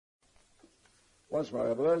Once more,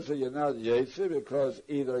 Rabbi Eliezer, you're not Yetzi because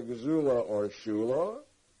either Gzula or Shula.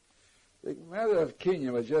 The matter of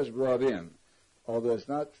Kinyan was just brought in, although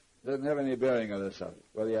doesn't have any bearing on the subject.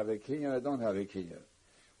 Whether you have a Kinyan or don't have a Kinyan.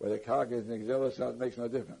 Whether Karka is an Gzula makes no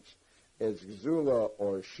difference. It's Gzula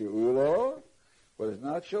or Shula, but it's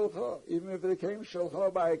not Shulcha. Even if it came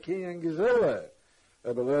Shulcha by a Kinyan Gzula,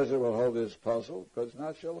 Rabbi Eliezer will hold this puzzle because it's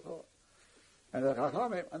not Shulcha. And the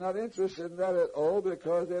Chachamim are not interested in that at all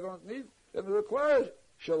because they don't require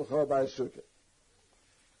Shulcha by Sukkah.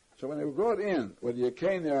 So when they were brought in, whether you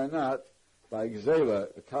came there or not, by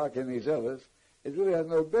Gzela, the Karka and Gzelas, it really has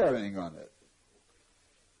no bearing on it.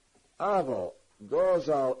 Aval goes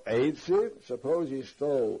out Eitzim, suppose he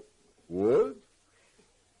stole wood,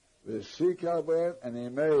 with Sikar and he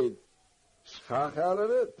made schach out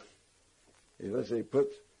of it. Let's say he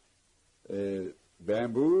put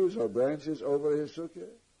bamboos or branches over his sukkah,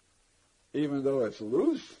 even though it's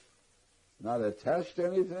loose, not attached to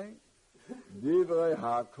anything. Divrei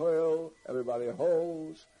HaKoil, everybody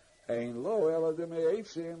holds, Ein lo eladim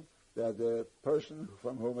eitzim, that the person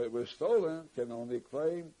from whom it was stolen can only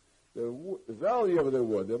claim the value of the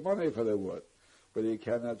wood, the money for the wood, but he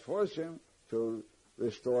cannot force him to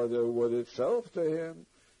restore the wood itself to him.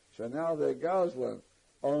 So now the Goslin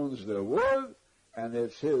owns the wood, and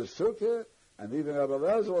it's his sukkah, and even Rabbi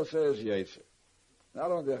Eliezer says Yetzi.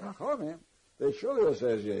 Not only the Chachamim, they surely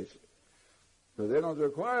says Yetzi. So they don't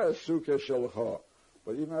require sukkah shalcha.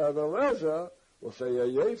 But even Rabbi Eliezer will say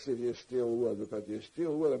Yetzi if you steal wood, because you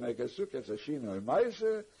steal wood and make a sukkah, it's a shino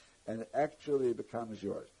meiser, and it actually becomes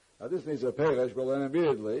yours. Now this needs a peresh, we'll learn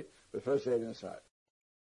immediately, but first say it inside.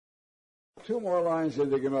 Two more lines in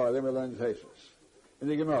the Gemara, then we'll learn the Tesis. In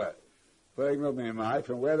the Gemara,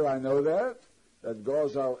 from where do I know that? That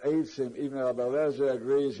goes out Eitzim, even Rabbi Eliezer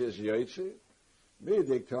agrees is Yetzi.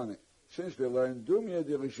 Midiktoni, since we learned Dumya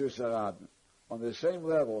di Rishus Harabim, on the same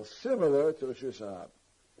level, similar to Rishus Harabim,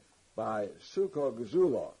 by Sukkah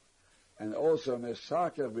Gzula, and also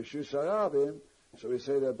Mesaker Rishus Harabim, so we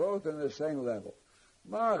say they're both on the same level.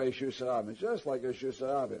 Ma Rishus Harabim, just like Rishus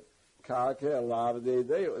Harabim. Karka, Lavdei,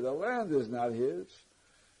 the land is not his.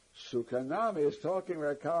 Sukhanami is talking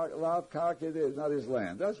where Lav Karka is not his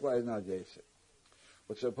land. That's why he's not Yetzi.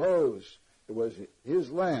 But suppose it was his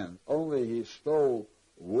land, only he stole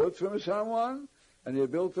wood from someone, and he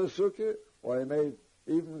built a sukkah, or he made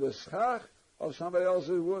even the schach of somebody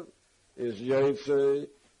else's wood, is Yetzi.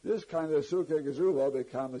 This kind of sukkah gezula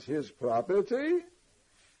becomes his property,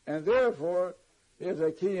 and therefore he has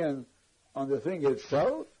a kiyan on the thing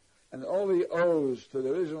itself, and all he owes to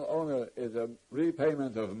the original owner is a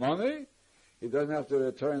repayment of money. He doesn't have to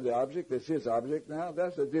return the object. It's his object now.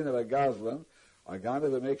 That's the din of a gazlan. A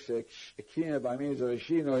ganav that makes a kiyah by means of a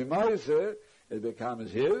shinoi meiser, it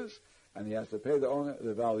becomes his, and he has to pay the owner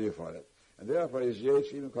the value for it. And therefore he's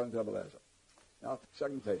Yetzi even according to Rabbi Eliezer. Now,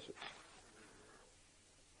 second case.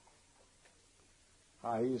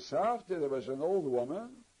 There was an old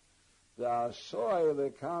woman, she came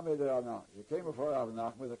before Rav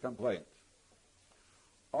Nachman with a complaint.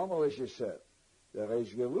 Almost she said, the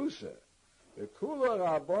Reish Gelusa, the Kula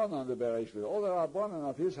Rabbanon, the Bereish, all the Rabbanon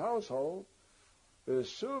of his household, the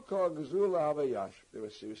Sukkah Gzula Havayash.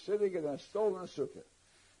 She was sitting in a stolen sukkah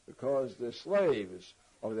because the slaves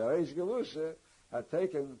of the Reish Gelusa had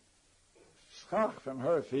taken schach from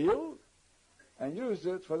her field and used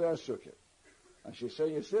it for their sukkah. And she's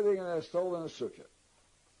saying, you're sitting in a stolen sukkah.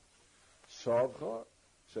 Sovcha,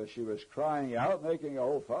 so she was crying out, making a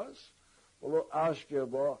whole fuss. Well,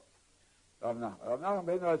 Ashkeba, Rav Nachman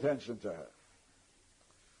paid no attention to her.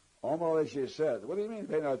 Almost she said, what do you mean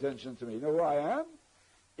pay no attention to me? You know who I am?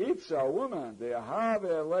 It's a woman.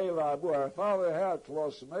 Her father had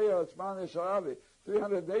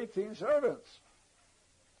 318 servants.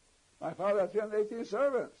 My father had 318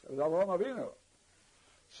 servants. It was Avraham Avinu.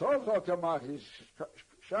 Sovcha Kamach, he's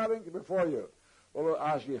shouting before you. Well,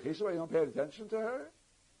 ask you don't pay attention to her?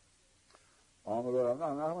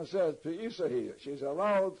 Nachman says, she's a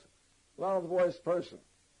loud voiced person.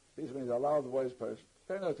 Peace means a loud voiced person.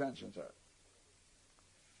 Pay no attention to her.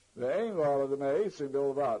 The aim of the Me'itzim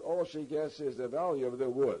Bilvad, all she gets is the value of the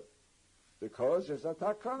wood. Because it's a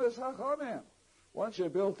takanas hachamim. Once you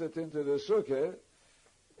built it into the sukkah,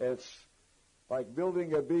 it's like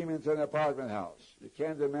building a beam into an apartment house. You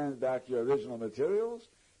can't demand back your original materials.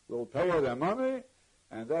 We'll pay you the money,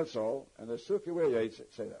 and that's all. And the sukkah where you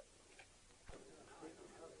say that.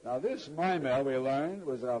 Now this Maimel we learned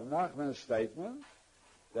was Rav Nachman's statement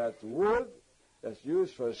that wood that's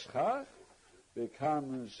used for schach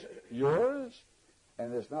becomes yours,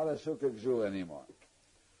 and it's not a sukkah gzul anymore.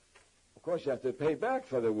 Of course, you have to pay back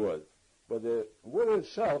for the wood, But the wood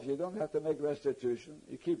itself, you don't have to make restitution.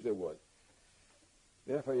 You keep the wood.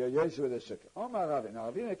 Therefore, you're yotze with the sukkah. Omar Ravina. Now,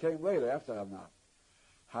 Ravina came later after Rav Nachman.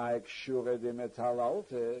 Hai kshure de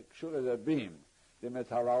metalalte. Kshure is a beam. The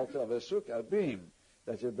metalalte of a sukkah, a beam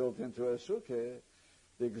that you built into a sukkah.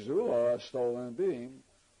 The gzula, a stolen beam.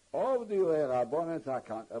 Of the Rabbanan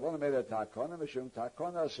takon. Rabbanan made a takon, mishum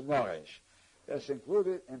takonas moresh. That's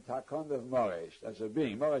included in takon of moresh. That's a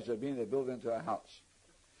beam. Moresh is a beam they build into a house.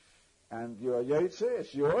 And your yotze,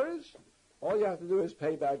 it's yours. All you have to do is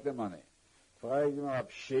pay back the money. What's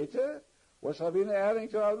Ravina adding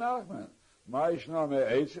to Rav Nachman?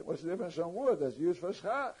 What's the difference on wood that's used for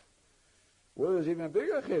schach? Wood is even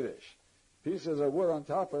bigger chiddush. Pieces of wood on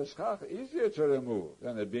top of schach easier to remove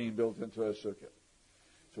than a beam built into a sukkah.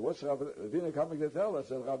 So what's Ravina coming to tell us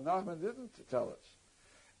that Rav Nachman didn't tell us?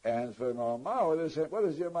 And for Ma'amah, what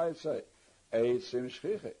does your mind say? Eitzim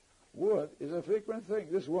shchiche. Wood is a frequent thing.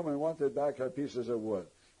 This woman wanted back her pieces of wood.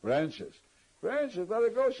 Branches, let her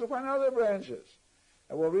go. She'll find other branches.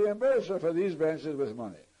 And we'll reimburse her for these branches with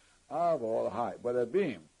money. All high. But a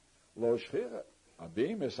beam, lo shchicha. A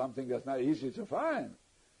beam is something that's not easy to find.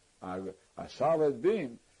 A solid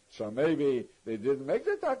beam. So maybe they didn't make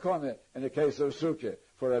the takona in the case of sukkah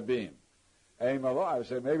for a beam. I would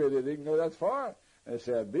say maybe they didn't go that far. And they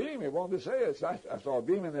say a beam, it won't be say it's not, after all, a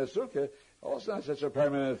beam in the sukkah, also not such a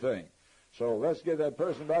permanent thing. So let's get that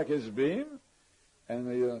person back his beam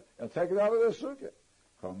and take it out of the sukkah.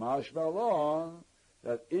 Kamash along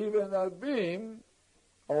that even that beam,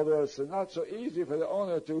 although it's not so easy for the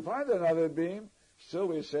owner to find another beam, still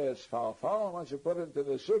we say it's fal. Once you put it into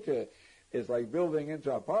the sukkah, it's like building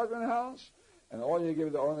into an apartment house, and all you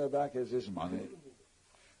give the owner back is his money.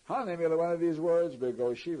 Hanim, one of these words,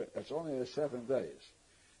 Bego Shiva. That's only the 7 days.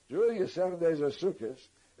 During the 7 days of Sukkot,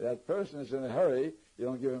 that person is in a hurry, you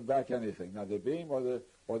don't give him back anything, not the beam or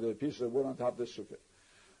the piece of wood on top of the Sukkot.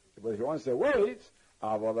 But if he wants to wait,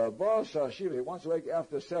 if he wants to wait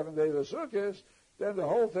after 7 days of Sukkot, then the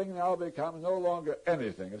whole thing now becomes no longer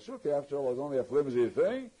anything. A Sukkah, after all, is only a flimsy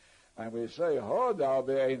thing, and we say, Hodal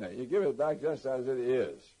be'ena. You give it back just as it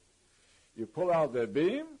is. You pull out the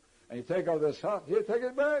beam, and you take out this hut. Here, take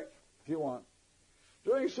it back if you want.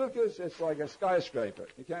 During Sukkot, it's like a skyscraper.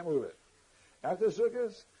 You can't move it. After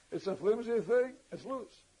Sukkot, it's a flimsy thing. It's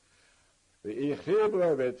loose. But if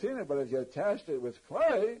you attached it with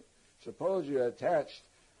clay, suppose you attached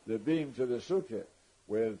the beam to the sukkah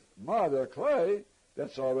with mud or clay,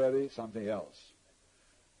 that's already something else.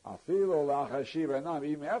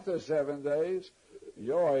 Even after 7 days,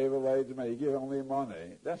 you're able to give only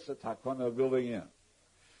money. That's the takon of building in.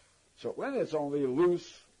 So when it's only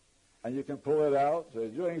loose and you can pull it out, so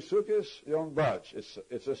during Sukkot, you don't budge. It's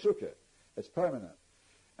a Sukkah. It's permanent.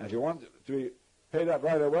 And if you want to be paid up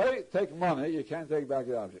right away, take money. You can't take back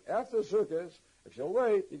the object. After Sukkot, if you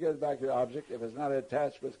wait, you get back your object if it's not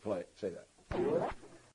attached with clay. Say that.